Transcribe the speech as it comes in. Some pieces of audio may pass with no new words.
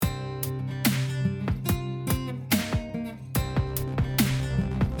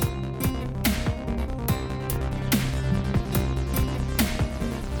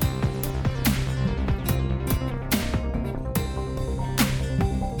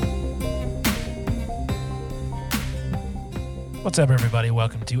What's up, everybody?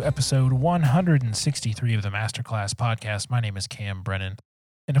 Welcome to episode 163 of the Masterclass podcast. My name is Cam Brennan,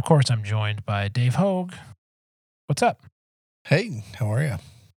 and of course, I'm joined by Dave Hogue. What's up? Hey, how are you?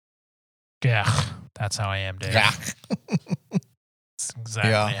 Yeah, that's how I am, Dave. That's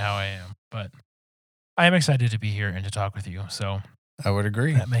exactly how I am. But I am excited to be here and to talk with you. So I would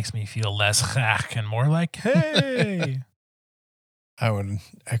agree. that makes me feel less and more like, hey. I would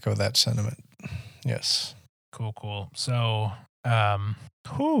echo that sentiment. Yes. Cool. So, there's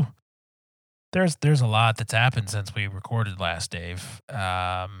a lot that's happened since we recorded last, Dave.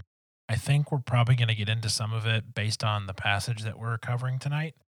 I think we're probably going to get into some of it based on the passage that we're covering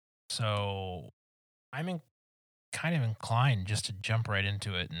tonight. So, I'm kind of inclined just to jump right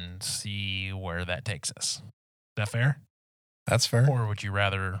into it and see where that takes us. Is that fair? That's fair. Or would you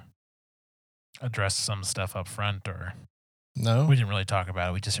rather address some stuff up front? Or No. we didn't really talk about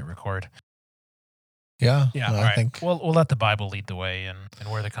it. We just hit record. Yeah. Yeah. No, All I right. think We'll let the Bible lead the way, and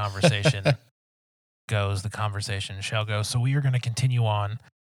where the conversation goes, the conversation shall go. So we are going to continue on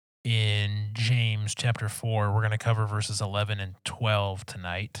in James chapter 4. We're going to cover verses 11 and 12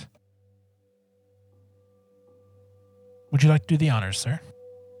 tonight. Would you like to do the honors, sir?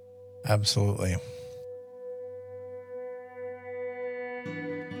 absolutely.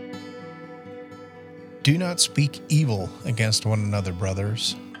 Do not speak evil against one another,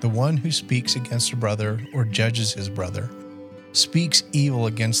 brothers. The one who speaks against a brother or judges his brother speaks evil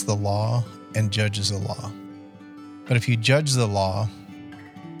against the law and judges the law. But if you judge the law,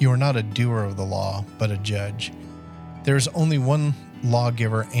 you are not a doer of the law, but a judge. There is only one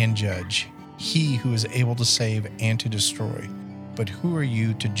lawgiver and judge, he who is able to save and to destroy. But who are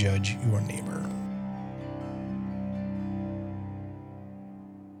you to judge your neighbor?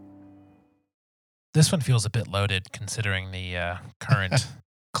 This one feels a bit loaded considering the current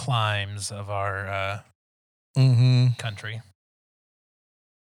climes of our country.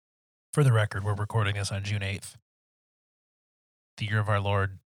 For the record, we're recording this on June 8th, the year of our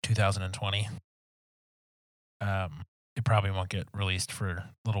Lord, 2020. It probably won't get released for a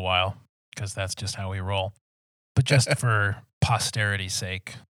little while because that's just how we roll. But just for posterity's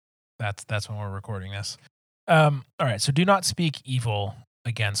sake, that's when we're recording this. All right, so do not speak evil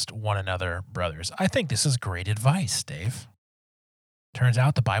against one another, brothers. I think this is great advice, Dave. Turns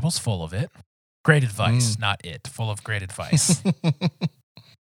out the Bible's full of it. Great advice, not it. Full of great advice.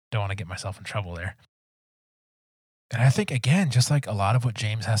 Don't want to get myself in trouble there. And I think, again, just like a lot of what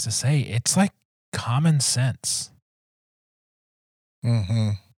James has to say, it's like common sense. Mm-hmm.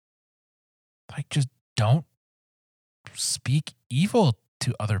 Like, just don't speak evil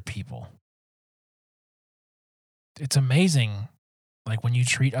to other people. It's amazing, like, when you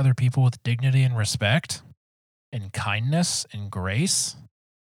treat other people with dignity and respect and kindness and grace,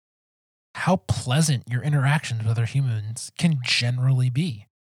 how pleasant your interactions with other humans can generally be.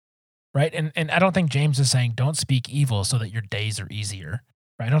 Right? And I don't think James is saying don't speak evil so that your days are easier.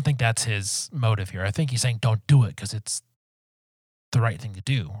 Right? I don't think that's his motive here. I think he's saying don't do it because it's the right thing to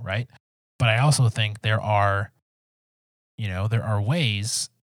do, right? But I also think there are ways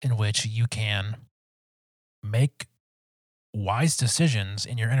in which you can make wise decisions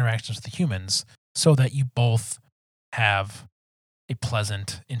in your interactions with the humans so that you both have a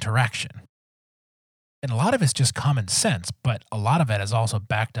pleasant interaction. And a lot of it's just common sense, but a lot of it is also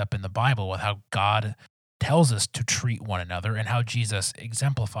backed up in the Bible with how God tells us to treat one another and how Jesus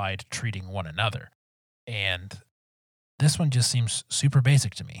exemplified treating one another. And this one just seems super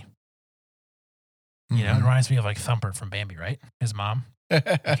basic to me. You know, it reminds me of like Thumper from Bambi, right? His mom. You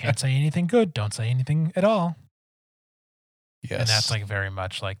can't say anything good, don't say anything at all. Yes. And that's like very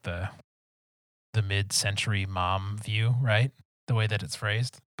much like the mid-century mom view, right? The way that it's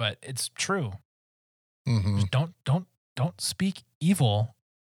phrased, but it's true. Mm-hmm. Just don't speak evil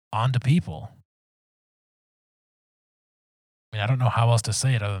onto people. I mean, I don't know how else to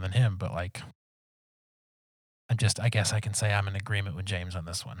say it other than him, but like, I guess I can say I'm in agreement with James on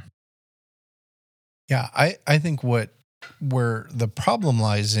this one. Yeah, I think where the problem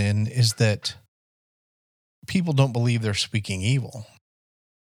lies in is that people don't believe they're speaking evil.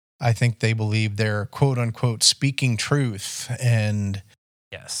 I think they believe they're quote unquote speaking truth, and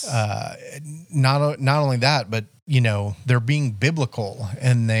yes, not only that, but they're being biblical,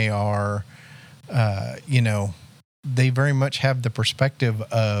 and they are, they very much have the perspective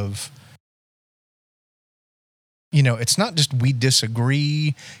of, it's not just we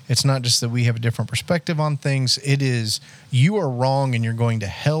disagree. It's not just that we have a different perspective on things. It is you are wrong and you're going to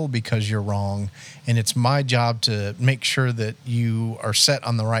hell because you're wrong. And it's my job to make sure that you are set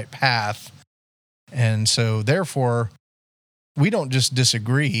on the right path. And so therefore, we don't just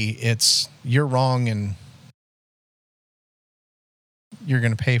disagree. It's you're wrong and you're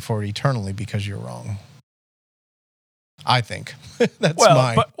going to pay for it eternally because you're wrong. I think that's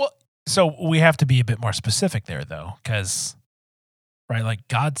so we have to be a bit more specific there, though, because, right, like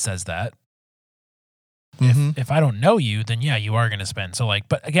God says that. If I don't know you, then yeah, you are going to spend. So like,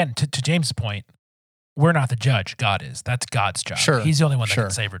 but again, to James' point, we're not the judge. God is. That's God's job. Sure. He's the only one that can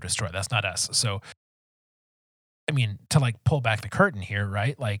save or destroy. That's not us. So, I mean, to like pull back the curtain here,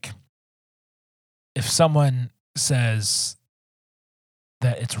 right? Like, if someone says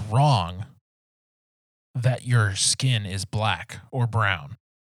that it's wrong that your skin is black or brown,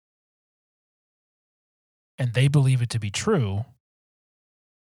 and they believe it to be true,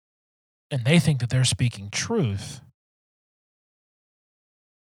 and they think that they're speaking truth,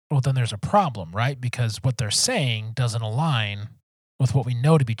 well, then there's a problem, right? Because what they're saying doesn't align with what we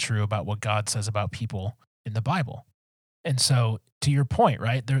know to be true about what God says about people in the Bible. And so, to your point,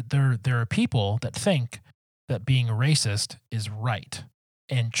 right, there are people that think that being racist is right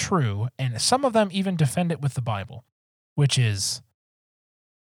and true, and some of them even defend it with the Bible, which is,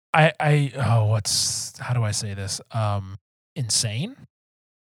 how do I say this? Insane.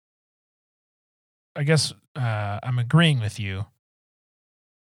 I guess I'm agreeing with you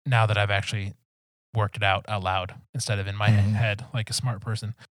now that I've actually worked it out loud instead of in my head like a smart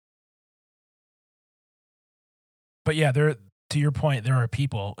person. But yeah, to your point, there are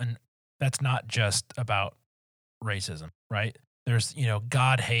people, and that's not just about racism, right? There's,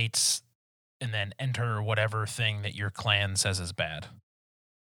 God hates, and then enter whatever thing that your clan says is bad.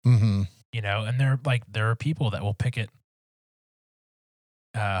 Mm-hmm. And there are people that will picket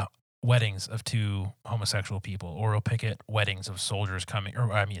weddings of two homosexual people, or will picket weddings of soldiers coming,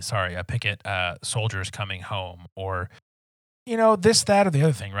 picket soldiers coming home, or, this, that, or the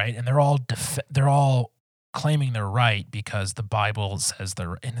other thing, right? And they're all claiming they're right because the Bible says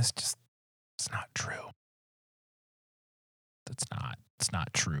they're, and it's not true. It's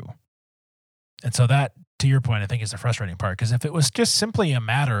not true. And so that, to your point, I think is the frustrating part, because if it was just simply a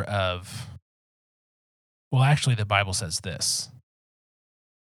matter of, well, actually the Bible says this,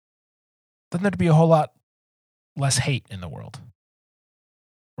 then there'd be a whole lot less hate in the world,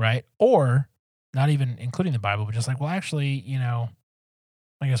 right? Or not even including the Bible, but just like, well, actually,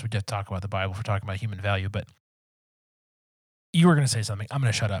 I guess we did talk about the Bible if we're talking about human value, but you were going to say something. I'm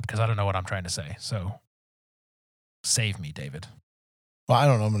going to shut up because I don't know what I'm trying to say. So save me, David. Well, I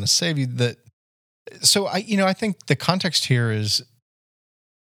don't know. I'm going to save you that. So I think the context here is,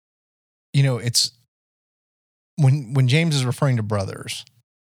 it's when James is referring to brothers,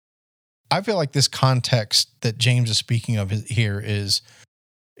 I feel like this context that James is speaking of here is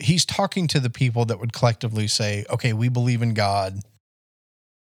he's talking to the people that would collectively say, okay, we believe in God.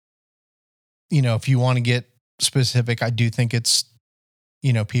 If you want to get specific, I do think it's,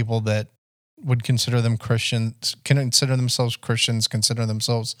 people that would consider them Christians, consider themselves Christians, consider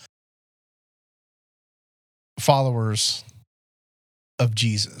themselves followers of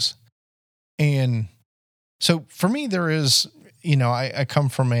Jesus. And so for me, there is, I come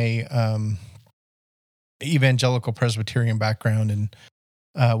from a evangelical Presbyterian background, and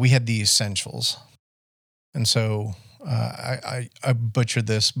we had the essentials. And so I butchered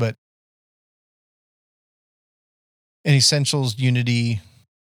this, but in essentials, unity,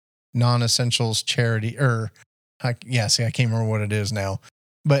 non-essentials, charity, I can't remember what it is now.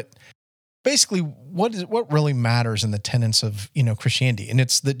 But basically, what really matters in the tenets of, Christianity, and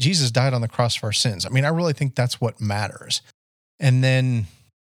it's that Jesus died on the cross for our sins. I mean, I really think that's what matters. And then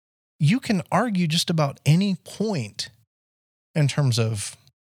you can argue just about any point in terms of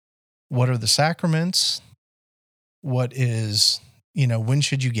what are the sacraments, what is, when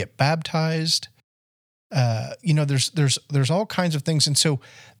should you get baptized? There's all kinds of things. And so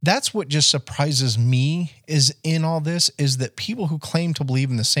that's what just surprises me is in all this is that people who claim to believe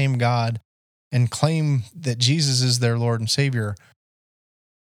in the same God and claim that Jesus is their Lord and Savior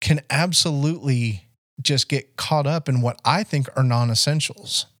can absolutely just get caught up in what I think are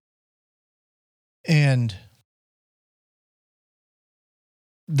non-essentials. And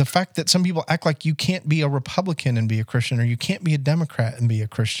the fact that some people act like you can't be a Republican and be a Christian, or you can't be a Democrat and be a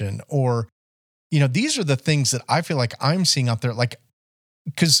Christian, or, these are the things that I feel like I'm seeing out there, like,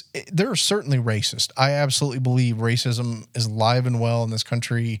 because they're certainly racist. I absolutely believe racism is alive and well in this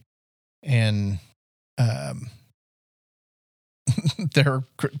country. And there are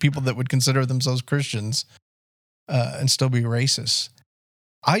people that would consider themselves Christians and still be racist.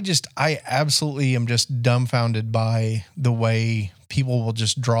 I absolutely am just dumbfounded by the way people will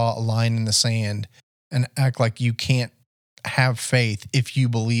just draw a line in the sand and act like you can't have faith if you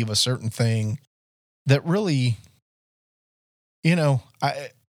believe a certain thing that really,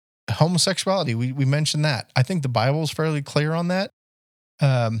 homosexuality, we mentioned that. I think the Bible is fairly clear on that.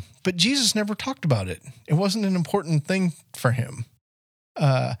 But Jesus never talked about it. It wasn't an important thing for him.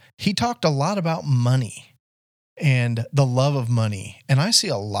 He talked a lot about money and the love of money. And I see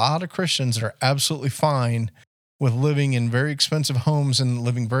a lot of Christians that are absolutely fine with living in very expensive homes and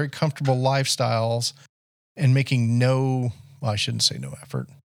living very comfortable lifestyles and making I shouldn't say no effort.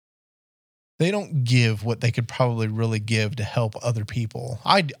 They don't give what they could probably really give to help other people.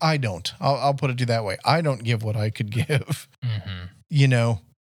 I don't. I'll put it to you that way. I don't give what I could give,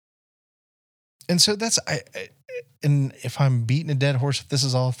 And so and if I'm beating a dead horse, if this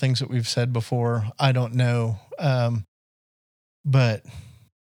is all things that we've said before, I don't know. But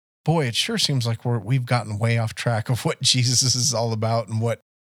boy, it sure seems like we've gotten way off track of what Jesus is all about and what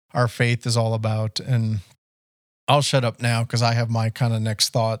our faith is all about. And I'll shut up now because I have my kind of next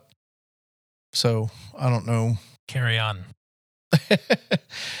thought. So I don't know. Carry on.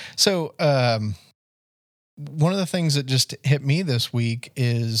 So one of the things that just hit me this week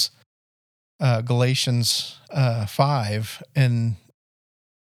is Galatians 5 and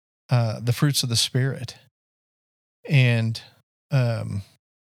the fruits of the Spirit. And I'll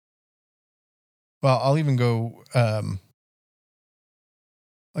even go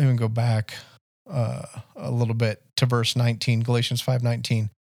back a little bit to verse 19, Galatians 5:19.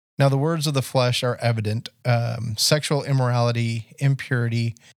 Now the words of the flesh are evident: sexual immorality,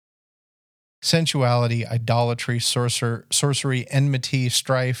 impurity, sensuality, idolatry, sorcery, enmity,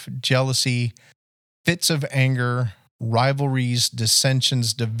 strife, jealousy, fits of anger, rivalries,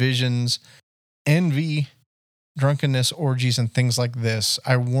 dissensions, divisions, envy, drunkenness, orgies, and things like this.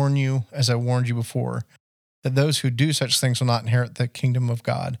 I warn you, as I warned you before, that those who do such things will not inherit the kingdom of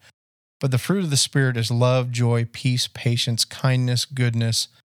God. But the fruit of the Spirit is love, joy, peace, patience, kindness, goodness,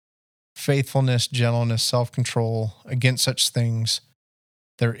 faithfulness, gentleness, self-control. Against such things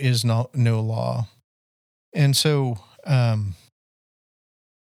there is no law. And so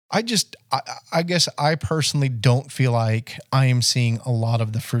I guess I personally don't feel like I am seeing a lot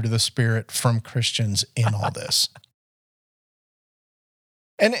of the fruit of the Spirit from Christians in all this.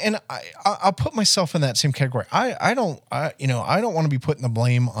 And I'll put myself in that same category. I don't want to be putting the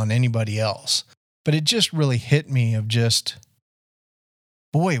blame on anybody else, but it just really hit me of just,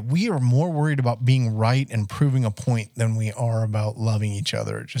 boy, we are more worried about being right and proving a point than we are about loving each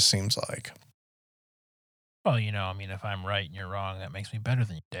other. It just seems like. Well, if I'm right and you're wrong, that makes me better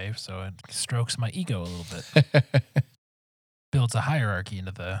than you, Dave. So it strokes my ego a little bit. Builds a hierarchy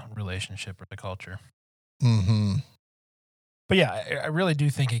into the relationship or the culture. Mm-hmm. But yeah, I really do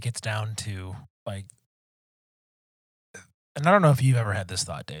think it gets down to and I don't know if you've ever had this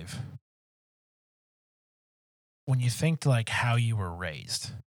thought, Dave. When you think to how you were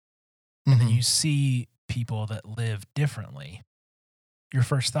raised, and then you see people that live differently, your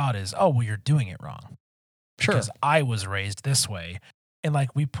first thought is, oh, well, you're doing it wrong. Sure. Because I was raised this way. And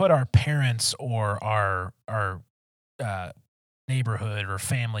we put our parents or our neighborhood or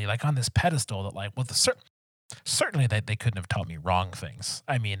family on this pedestal that certainly they couldn't have taught me wrong things.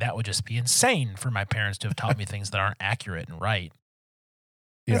 I mean, that would just be insane for my parents to have taught me things that aren't accurate and right.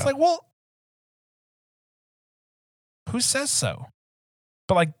 Yeah. And it's well, who says so?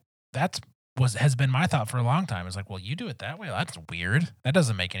 But has been my thought for a long time. It's well, you do it that way. That's weird. That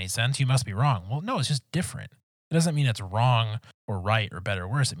doesn't make any sense. You must be wrong. Well, no, it's just different. It doesn't mean it's wrong or right or better or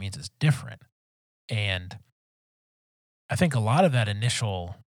worse. It means it's different. And I think a lot of that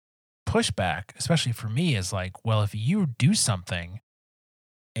initial pushback, especially for me, is well, if you do something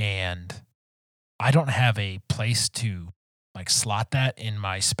and I don't have a place to slot that in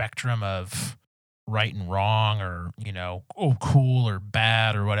my spectrum of right and wrong or, cool or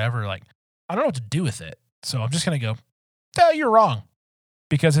bad or whatever, I don't know what to do with it. So I'm just going to go, you're wrong.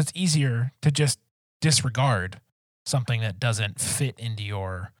 Because it's easier to just disregard something that doesn't fit into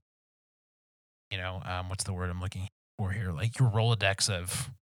your, what's the word I'm looking for here? Your Rolodex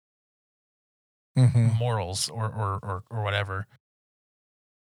of morals or whatever,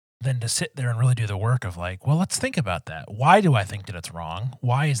 than to sit there and really do the work of well, let's think about that. Why do I think that it's wrong?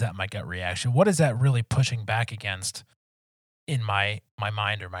 Why is that my gut reaction? What is that really pushing back against in my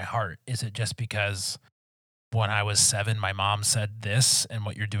mind or my heart? Is it just because when I was 7, my mom said this and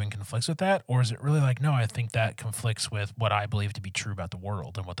what you're doing conflicts with that? Or is it really no, I think that conflicts with what I believe to be true about the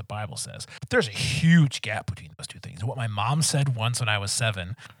world and what the Bible says? But there's a huge gap between those two things. What my mom said once when I was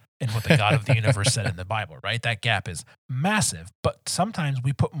 7 and what the God of the universe said in the Bible, right? That gap is massive. But sometimes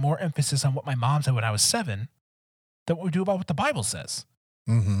we put more emphasis on what my mom said when I was 7 than what we do about what the Bible says.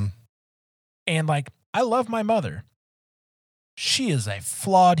 Mm-hmm. And I love my mother. She is a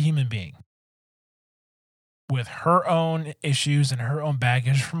flawed human being with her own issues and her own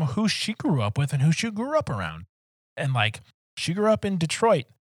baggage from who she grew up with and who she grew up around. And She grew up in Detroit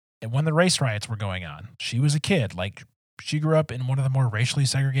and when the race riots were going on. She was a kid. Like, she grew up in one of the more racially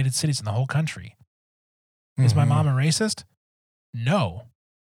segregated cities in the whole country. Is my mom a racist? No.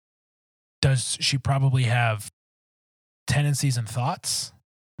 Does she probably have tendencies and thoughts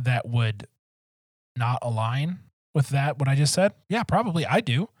that would not align with that, what I just said? Yeah, probably. I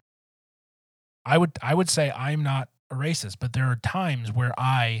do. I would say I'm not a racist, but there are times where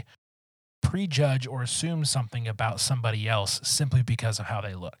I prejudge or assume something about somebody else simply because of how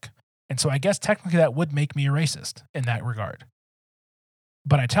they look. And so I guess technically that would make me a racist in that regard.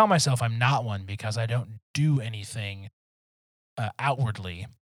 But I tell myself I'm not one because I don't do anything outwardly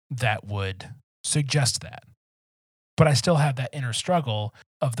that would suggest that. But I still have that inner struggle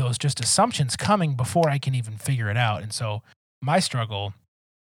of those just assumptions coming before I can even figure it out. And so my struggle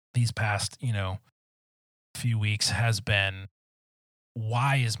these past, few weeks has been,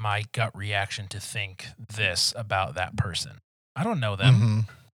 why is my gut reaction to think this about that person? I don't know them.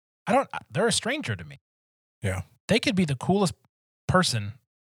 They're a stranger to me. Yeah. They could be the coolest person.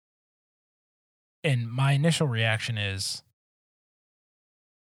 And my initial reaction is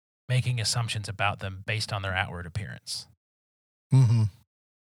making assumptions about them based on their outward appearance. Mm-hmm.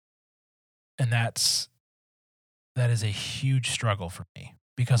 And that is a huge struggle for me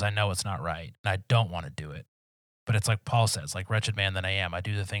because I know it's not right and I don't want to do it. But it's like Paul says, like, wretched man that I am, I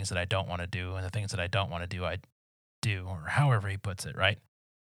do the things that I don't want to do, and the things that I don't want to do, I do, or however he puts it, right?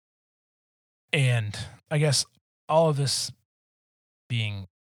 And I guess all of this being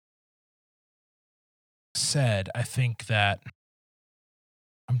said, I think that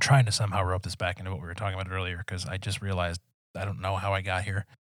I'm trying to somehow rope this back into what we were talking about earlier because I just realized I don't know how I got here.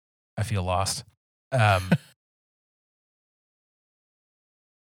 I feel lost.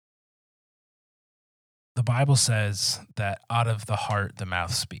 The Bible says that out of the heart, the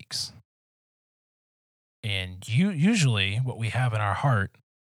mouth speaks. And usually what we have in our heart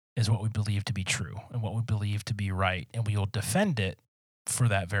is what we believe to be true and what we believe to be right. And we will defend it for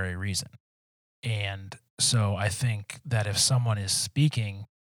that very reason. And so I think that if someone is speaking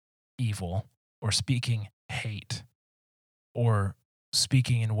evil or speaking hate or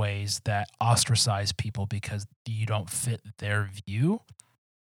speaking in ways that ostracize people because you don't fit their view,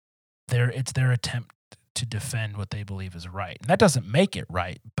 it's their attempt to defend what they believe is right. And that doesn't make it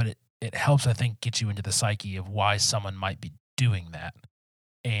right, but it helps, I think, get you into the psyche of why someone might be doing that.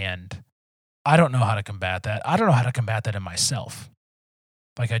 And I don't know how to combat that. I don't know how to combat that in myself,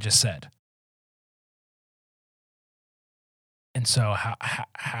 like I just said. And so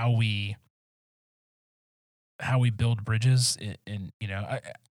how we build bridges in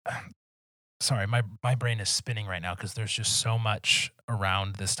sorry, my brain is spinning right now because there's just so much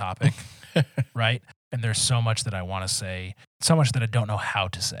around this topic, right? And there's so much that I want to say, so much that I don't know how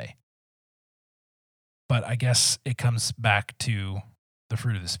to say. But I guess it comes back to the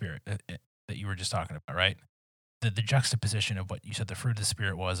fruit of the Spirit that you were just talking about, right? The juxtaposition of what you said the fruit of the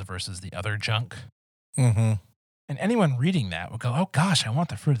Spirit was versus the other junk. Mm-hmm. And anyone reading that would go, oh gosh, I want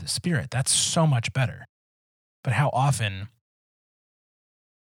the fruit of the Spirit. That's so much better. But how often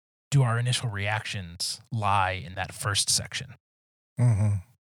do our initial reactions lie in that first section? Mm-hmm.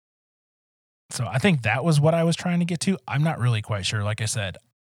 So I think that was what I was trying to get to. I'm not really quite sure. Like I said,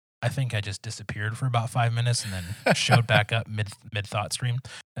 I think I just disappeared for about 5 minutes and then showed back up mid thought stream.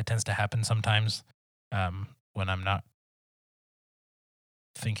 That tends to happen sometimes when I'm not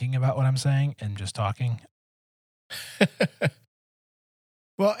thinking about what I'm saying and just talking.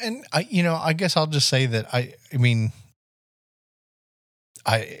 Well, and I guess I'll just say that I mean,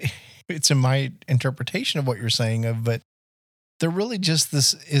 it's in my interpretation of what you're saying but there really just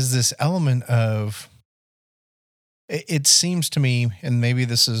this element of, it seems to me, and maybe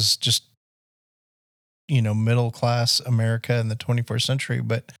this is just, middle class America in the 21st century,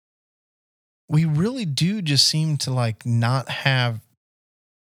 but we really do just seem to like not have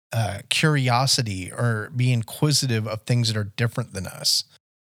curiosity or be inquisitive of things that are different than us.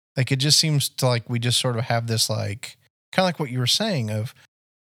 Like, it just seems to like, we just sort of have this like, kind of like what you were saying of,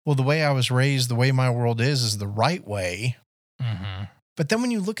 well, the way I was raised, the way my world is the right way. Mm-hmm. But then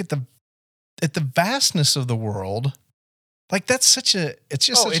when you look at the vastness of the world, like it's such an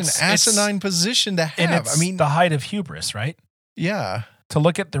asinine position to have. And it's the height of hubris, right? Yeah. To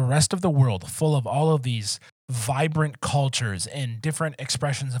look at the rest of the world full of all of these vibrant cultures and different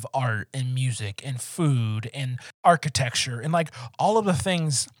expressions of art and music and food and architecture and like all of the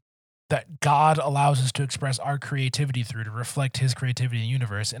things that God allows us to express our creativity through to reflect his creativity in the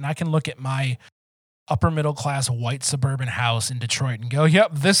universe. And I can look at my upper middle class white suburban house in Detroit and go,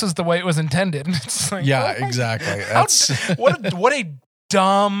 yep, this is the way it was intended. And it's like, yeah, exactly. What a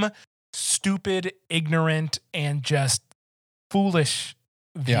dumb, stupid, ignorant, and just foolish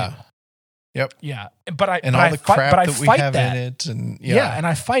view. Yeah. Yep. Yeah. But I And but all I the fight, crap but I that we fight have that. in it. And Yeah, and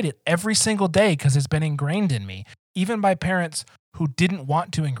I fight it every single day because it's been ingrained in me. Even by parents who didn't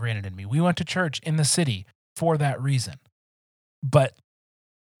want to ingrain it in me. We went to church in the city for that reason. But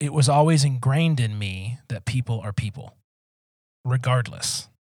it was always ingrained in me that people are people, regardless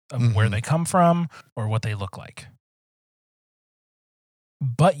of where they come from or what they look like.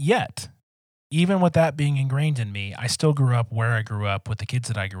 But yet, even with that being ingrained in me, I still grew up where I grew up with the kids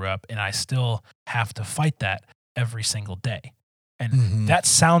that I grew up, and I still have to fight that every single day. And that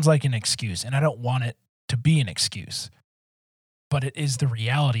sounds like an excuse, and I don't want it to be an excuse. But it is the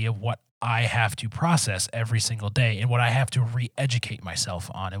reality of what I have to process every single day and what I have to re-educate myself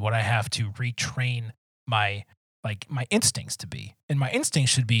on and what I have to retrain my instincts to be. And my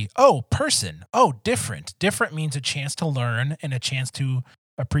instincts should be, oh, person, oh, different. Different means a chance to learn and a chance to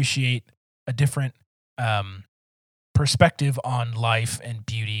appreciate a different perspective on life and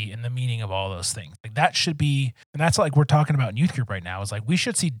beauty and the meaning of all those things. Like that should be, and that's like we're talking about in youth group right now, is like we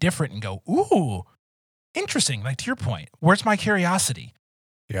should see different and go, ooh, interesting. Like to your point, where's my curiosity?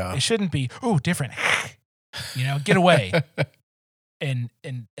 Yeah. It shouldn't be, ooh, different. Get away. and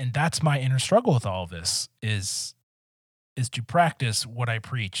that's my inner struggle with all of this is to practice what I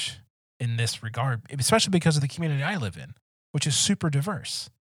preach in this regard, especially because of the community I live in, which is super diverse.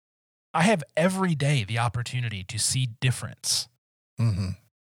 I have every day the opportunity to see difference.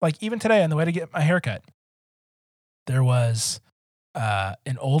 Like even today on the way to get my haircut, there was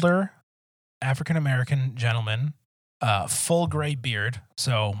an older African-American gentleman, full gray beard,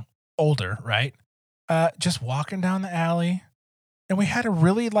 so older, right? Just walking down the alley. And we had a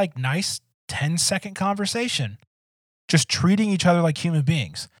really nice 10-second conversation, just treating each other like human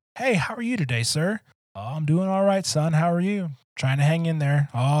beings. Hey, how are you today, sir? Oh, I'm doing all right, son. How are you? Trying to hang in there.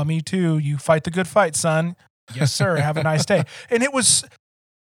 Oh, me too. You fight the good fight, son. Yes, sir. Have a nice day. And it was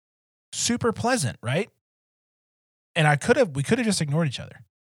super pleasant, right? And we could have just ignored each other.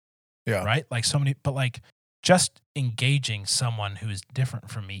 Yeah. Right? But just engaging someone who is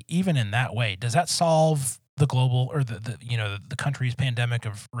different from me, even in that way, does that solve the global or the country's pandemic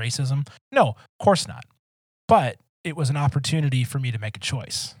of racism? No, of course not. But it was an opportunity for me to make a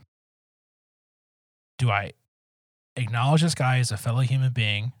choice. Do I acknowledge this guy as a fellow human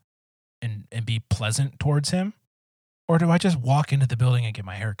being and be pleasant towards him? Or do I just walk into the building and get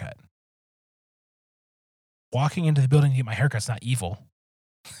my haircut? Walking into the building to get my haircut's not evil.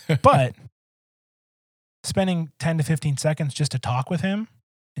 But spending 10 to 15 seconds just to talk with him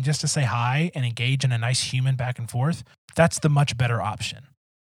and just to say hi and engage in a nice human back and forth, that's the much better option.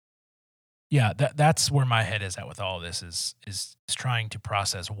 Yeah, that's where my head is at with all of this is trying to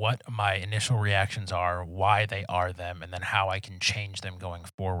process what my initial reactions are, why they are them, and then how I can change them going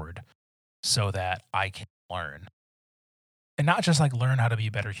forward so that I can learn. And not just learn how to be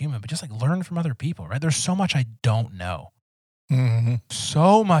a better human, but just learn from other people, right? There's so much I don't know.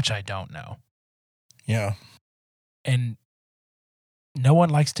 So much I don't know. Yeah. And no one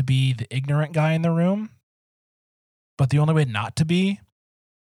likes to be the ignorant guy in the room, but the only way not to be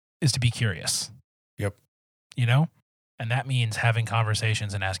is to be curious. Yep. And that means having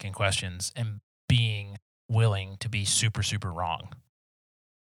conversations and asking questions and being willing to be super, super wrong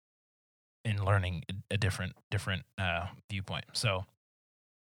and learning a different viewpoint. So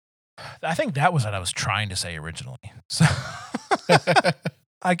I think that was what I was trying to say originally. So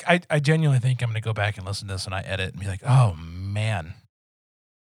I genuinely think I'm going to go back and listen to this when I edit and be like, oh man,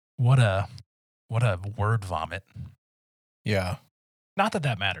 what a word vomit. Yeah. Not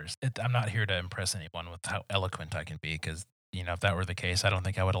that matters. I'm not here to impress anyone with how eloquent I can be because, if that were the case, I don't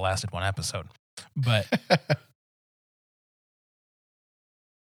think I would have lasted one episode. But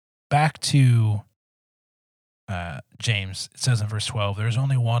back to James, it says in verse 12, there's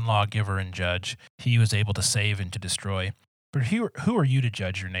only one lawgiver and judge. He was able to save and to destroy. But who are you to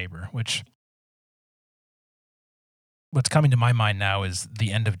judge your neighbor? Which, what's coming to my mind now is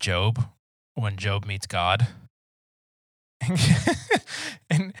the end of Job, when Job meets God.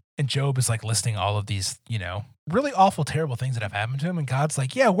 and Job is listing all of these, really awful, terrible things that have happened to him. And God's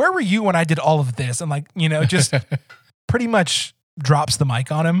like, yeah, where were you when I did all of this? And just pretty much drops the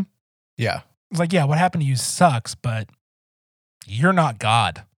mic on him. Yeah. It's like, yeah, what happened to you sucks, but you're not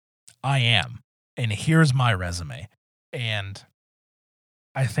God. I am. And here's my resume. And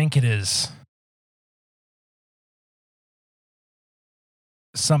I think it is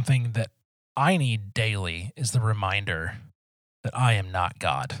something that I need daily is the reminder that I am not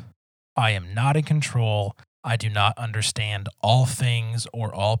God. I am not in control. I do not understand all things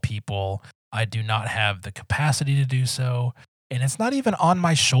or all people. I do not have the capacity to do so. And it's not even on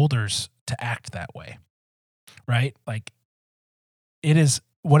my shoulders to act that way, right? it is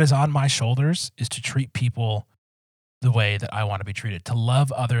what is on my shoulders is to treat people the way that I want to be treated, to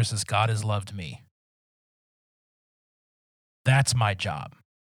love others as God has loved me. That's my job.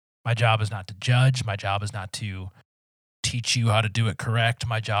 My job is not to judge. My job is not to teach you how to do it correct.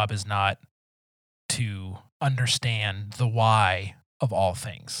 My job is not to understand the why of all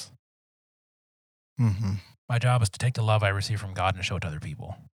things. Mm-hmm. My job is to take the love I receive from God and show it to other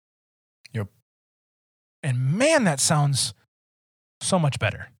people. Yep. And man, that sounds so much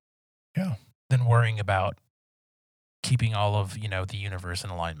better. Yeah. Than worrying about keeping all of, the universe in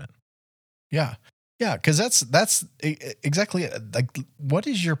alignment. Yeah. Yeah. Because that's exactly like, what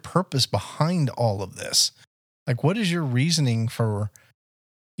is your purpose behind all of this? Like, what is your reasoning for,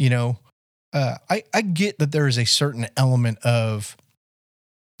 I get that there is a certain element of,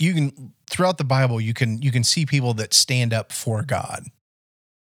 you can, throughout the Bible, you can see people that stand up for God.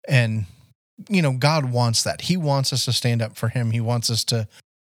 And, God wants that. He wants us to stand up for him. He wants us to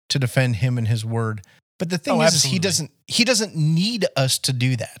defend him and his word. But the thing is he doesn't need us to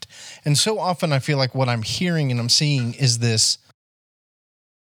do that. And so often I feel like what I'm hearing and I'm seeing is this,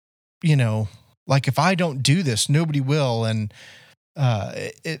 like, if I don't do this, nobody will. And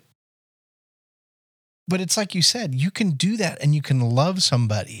but it's like you said, you can do that and you can love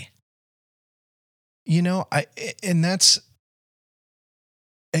somebody. And that's,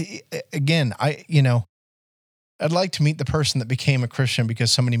 again, I'd like to meet the person that became a Christian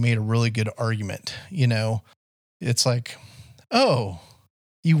because somebody made a really good argument. It's like, oh,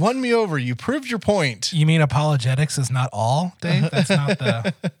 you won me over. You proved your point. You mean apologetics is not all, Dave? That's not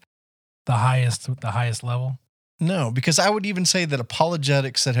the highest level? No, because I would even say that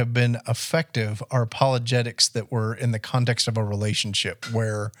apologetics that have been effective are apologetics that were in the context of a relationship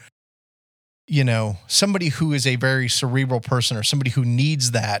where, somebody who is a very cerebral person or somebody who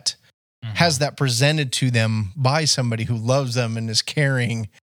needs that has that presented to them by somebody who loves them and is caring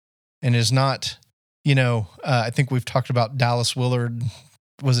and is not, I think we've talked about Dallas Willard.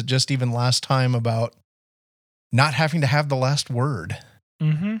 Was it just even last time about not having to have the last word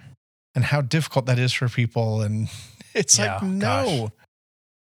and how difficult that is for people. And it's like, no.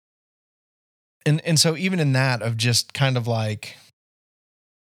 Gosh. And so even in that of just kind of like,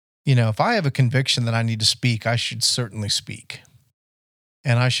 if I have a conviction that I need to speak, I should certainly speak.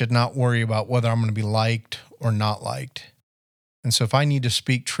 And I should not worry about whether I'm going to be liked or not liked. And so if I need to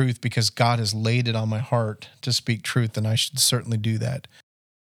speak truth because God has laid it on my heart to speak truth, then I should certainly do that.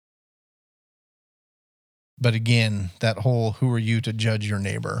 But again, that whole, who are you to judge your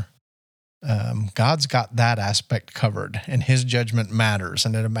neighbor? God's got that aspect covered, and his judgment matters,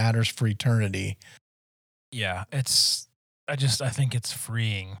 and it matters for eternity. Yeah, I think it's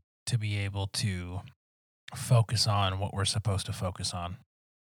freeing to be able to focus on what we're supposed to focus on.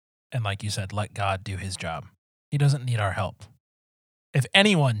 And like you said, let God do his job. He doesn't need our help. If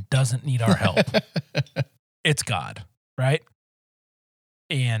anyone doesn't need our help, it's God, right?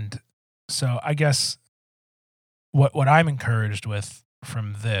 And so I guess what I'm encouraged with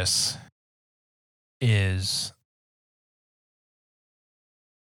from this is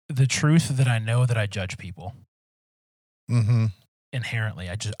the truth that I know that I judge people. Inherently,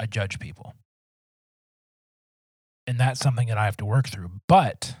 I judge people. And that's something that I have to work through.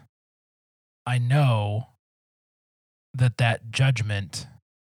 But I know that judgment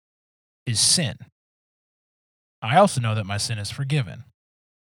is sin. I also know that my sin is forgiven.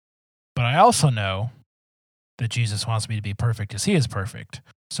 But I also know that Jesus wants me to be perfect as he is perfect.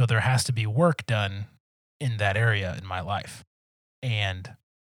 So there has to be work done in that area in my life. And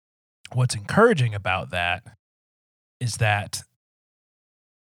what's encouraging about that is that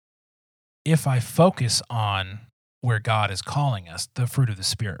if I focus on where God is calling us, the fruit of the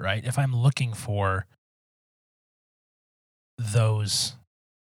Spirit, right? If I'm looking for those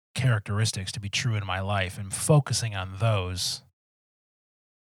characteristics to be true in my life and focusing on those,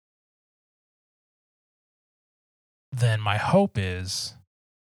 then my hope is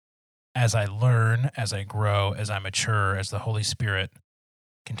as I learn, as I grow, as I mature, as the Holy Spirit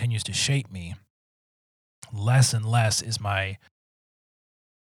continues to shape me, less and less is my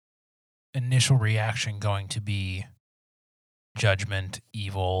initial reaction going to be judgment,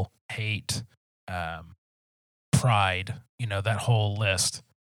 evil, hate, pride, that whole list.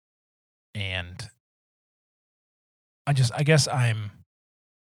 And I guess I'm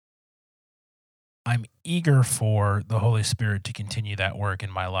eager for the Holy Spirit to continue that work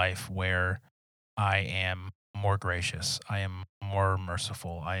in my life where I am more gracious, I am more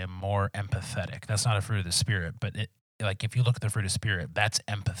merciful, I am more empathetic. That's not a fruit of the Spirit, but if you look at the fruit of the Spirit, that's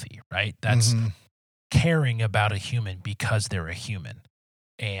empathy, right? That's caring about a human because they're a human.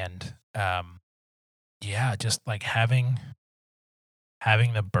 And just like having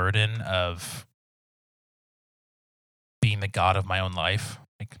having the burden of being the god of my own life.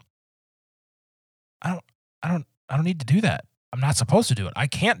 Like, I don't need to do that. I'm not supposed to do it. I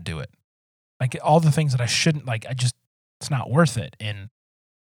can't do it. Like all the things that I shouldn't, like, it's not worth it. And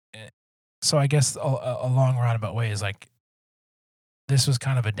so I guess a long roundabout way is like, this was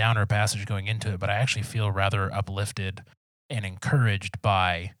kind of a downer passage going into it, but I actually feel rather uplifted and encouraged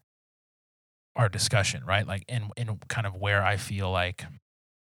by our discussion, right? Like in kind of where I feel like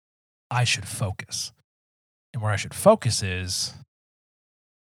I should focus. And where I should focus is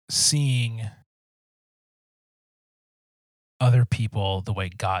seeing other people the way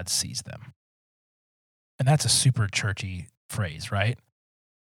God sees them. And that's a super churchy phrase, right?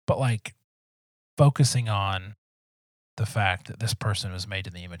 But like focusing on the fact that this person was made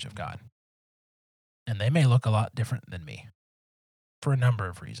in the image of God. And they may look a lot different than me for a number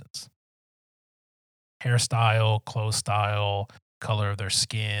of reasons. Hairstyle, clothes style, color of their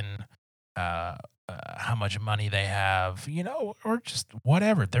skin, how much money they have, or just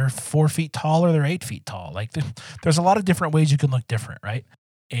whatever. They're 4 feet tall or they're 8 feet tall. Like there's a lot of different ways you can look different, right?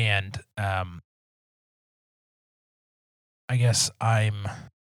 And I guess I'm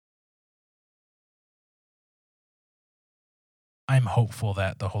hopeful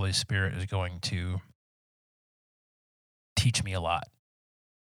that the Holy Spirit is going to teach me a lot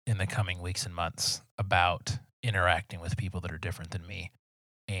in the coming weeks and months about interacting with people that are different than me.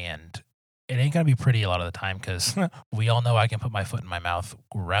 And it ain't going to be pretty a lot of the time because we all know I can put my foot in my mouth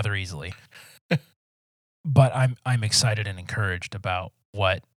rather easily. But I'm excited and encouraged about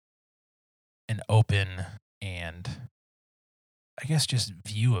what an open and I guess just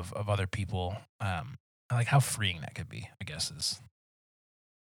view of other people, like how freeing that could be, I guess is.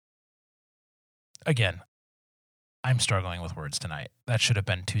 Again, I'm struggling with words tonight. That should have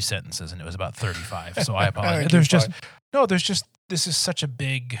been 2 sentences and it was about 35. So I apologize. This is such a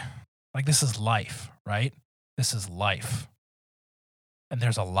big, like this is life, right? This is life. And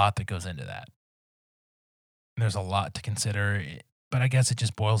there's a lot that goes into that. And there's a lot to consider, but I guess it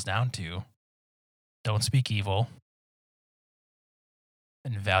just boils down to don't speak evil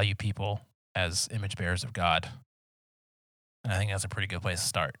and value people as image bearers of God. And I think that's a pretty good place to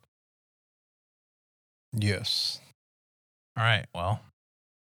start. Yes. All right. Well,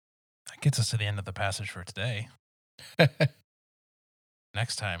 that gets us to the end of the passage for today.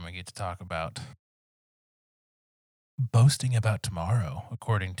 Next time we get to talk about boasting about tomorrow,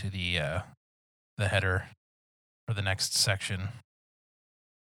 according to the header for the next section,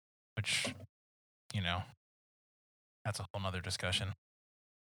 which, that's a whole nother discussion.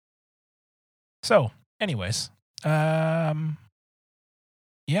 So, anyways, yeah,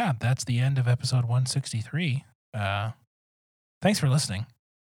 that's the end of episode 163. Thanks for listening.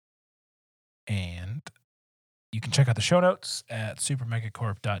 And you can check out the show notes at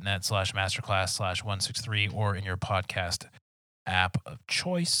supermegacorp.net/masterclass/163 or in your podcast app of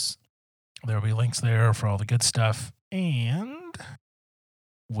choice. There will be links there for all the good stuff. And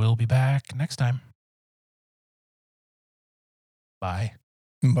we'll be back next time. Bye.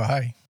 Bye.